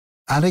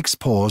Alex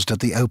paused at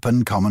the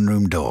open common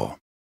room door.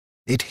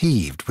 It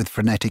heaved with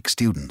frenetic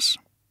students.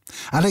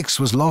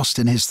 Alex was lost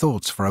in his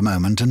thoughts for a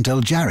moment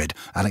until Jared,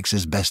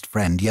 Alex's best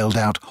friend, yelled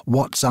out,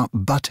 "What's up,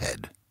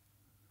 butthead?"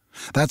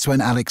 That's when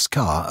Alex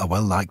Carr, a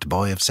well-liked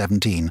boy of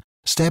 17,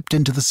 stepped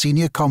into the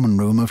senior common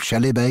room of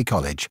Shelley Bay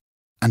College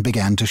and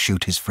began to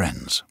shoot his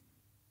friends.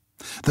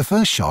 The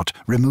first shot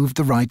removed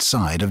the right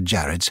side of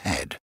Jared's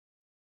head.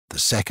 The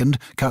second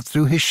cut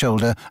through his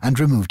shoulder and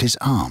removed his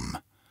arm.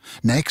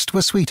 Next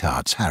were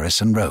sweethearts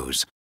Harris and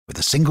Rose. With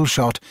a single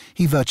shot,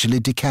 he virtually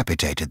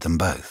decapitated them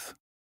both.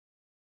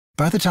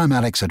 By the time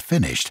Alex had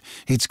finished,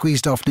 he'd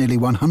squeezed off nearly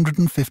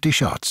 150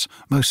 shots,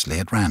 mostly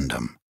at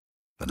random.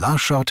 The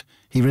last shot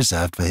he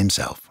reserved for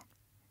himself.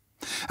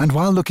 And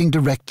while looking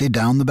directly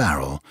down the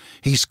barrel,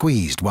 he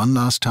squeezed one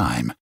last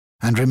time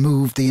and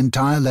removed the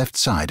entire left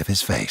side of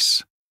his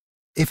face.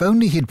 If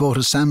only he'd bought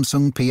a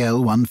Samsung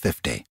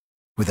PL150.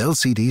 With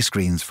LCD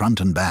screens front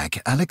and back,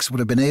 Alex would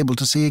have been able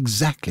to see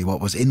exactly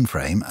what was in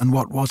frame and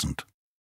what wasn't.